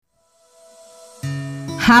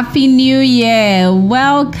Happy New Year!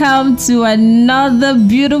 Welcome to another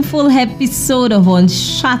beautiful episode of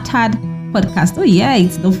Unshattered podcast. Oh yeah,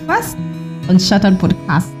 it's the first Unshattered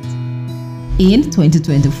podcast in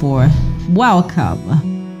 2024. Welcome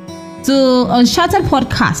to Unshattered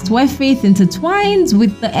podcast, where faith intertwines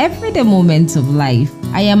with the everyday moments of life.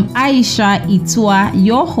 I am Aisha Itua,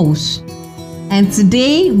 your host, and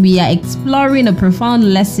today we are exploring a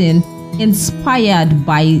profound lesson inspired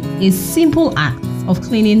by a simple act of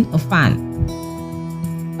cleaning a fan.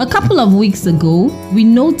 A couple of weeks ago, we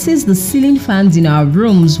noticed the ceiling fans in our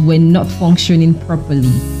rooms were not functioning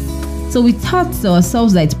properly. So we thought to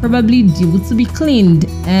ourselves that it's probably due to be cleaned,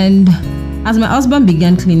 and as my husband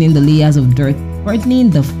began cleaning the layers of dirt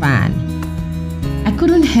burdening the fan, I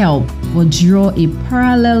couldn't help but draw a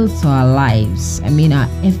parallel to our lives, our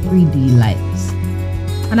everyday lives.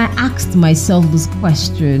 And I asked myself this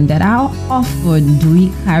question, that how often do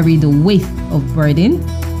we carry the weight of burden,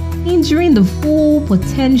 hindering the full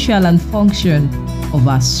potential and function of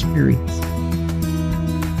our spirit?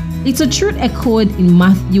 It's a truth echoed in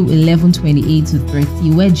Matthew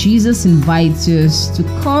 11:28-30, where Jesus invites us to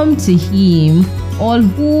come to Him, all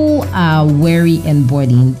who are weary and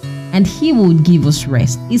burdened, and He will give us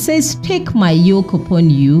rest. He says, "Take my yoke upon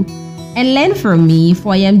you and learn from me,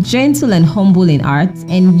 for I am gentle and humble in heart,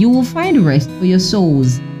 and you will find rest for your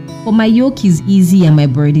souls. For my yoke is easy and my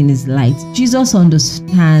burden is light." Jesus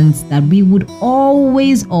understands that we would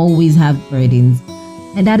always have burdens,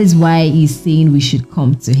 and that is why He's saying we should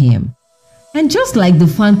come to Him. And just like the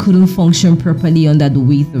fan couldn't function properly under the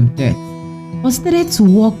weight of dirt, but started to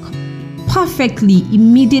work perfectly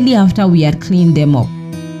immediately after we had cleaned them up,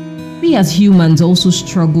 we as humans also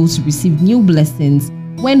struggle to receive new blessings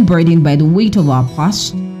when burdened by the weight of our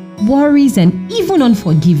past, worries, and even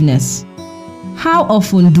unforgiveness. How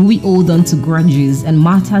often do we hold on to grudges and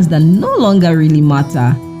matters that no longer really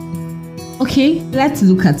matter? Okay, let's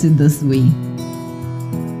look at it this way.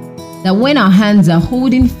 That when our hands are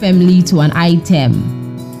holding firmly to an item,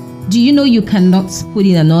 do you know you cannot put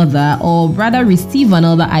in another, or rather receive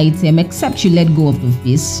another item, except you let go of the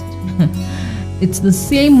fist? It's the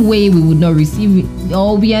same way we would not receive,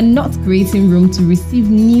 or we are not creating room to receive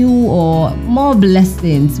new or more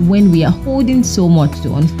blessings when we are holding so much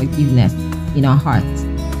to unforgiveness in our hearts.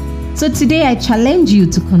 So today I challenge you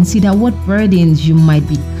to consider what burdens you might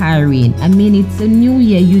be carrying. It's a new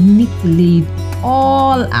year, you need to lay it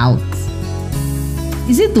all out.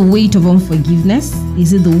 Is it the weight of unforgiveness?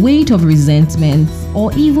 Is it the weight of resentment?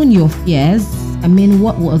 Or even your fears?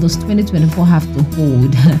 What will does 2024 have to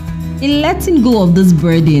hold? In letting go of these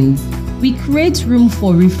burdens, we create room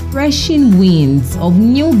for refreshing winds of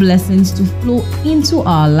new blessings to flow into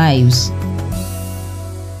our lives.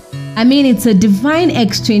 It's a divine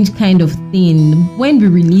exchange kind of thing. When we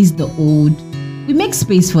release the old, we make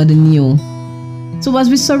space for the new. So as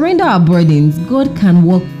we surrender our burdens, God can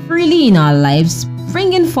work freely in our lives,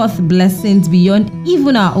 bringing forth blessings beyond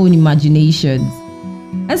even our own imaginations.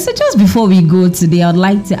 And so just before we go today, I'd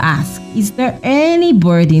like to ask, is there any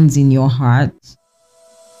burdens in your heart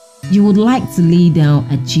you would like to lay down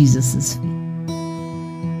at Jesus'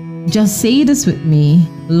 feet? Just say this with me.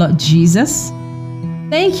 Lord Jesus,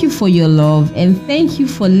 thank you for your love, and thank you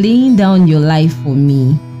for laying down your life for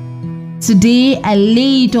me. Today, I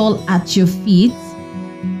lay it all at your feet.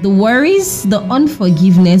 The worries, the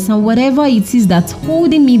unforgiveness, and whatever it is that's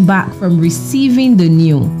holding me back from receiving the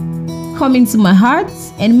new. Come into my heart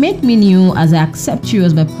and make me new as I accept you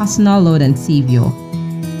as my personal Lord and Savior.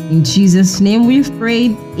 In Jesus' name we've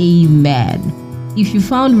prayed, amen. If you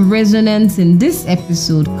found resonance in this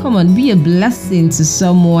episode, come on, be a blessing to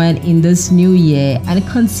someone in this new year, and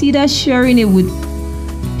consider sharing it with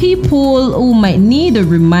people who might need a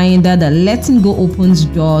reminder that letting go opens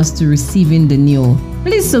doors to receiving the new.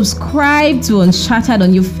 Please subscribe to Unshattered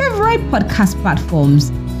on your favorite podcast platforms,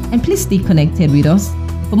 and please stay connected with us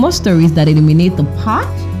for more stories that illuminate the path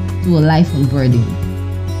to a life unburdened.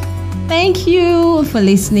 Thank you for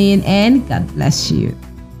listening, and God bless you.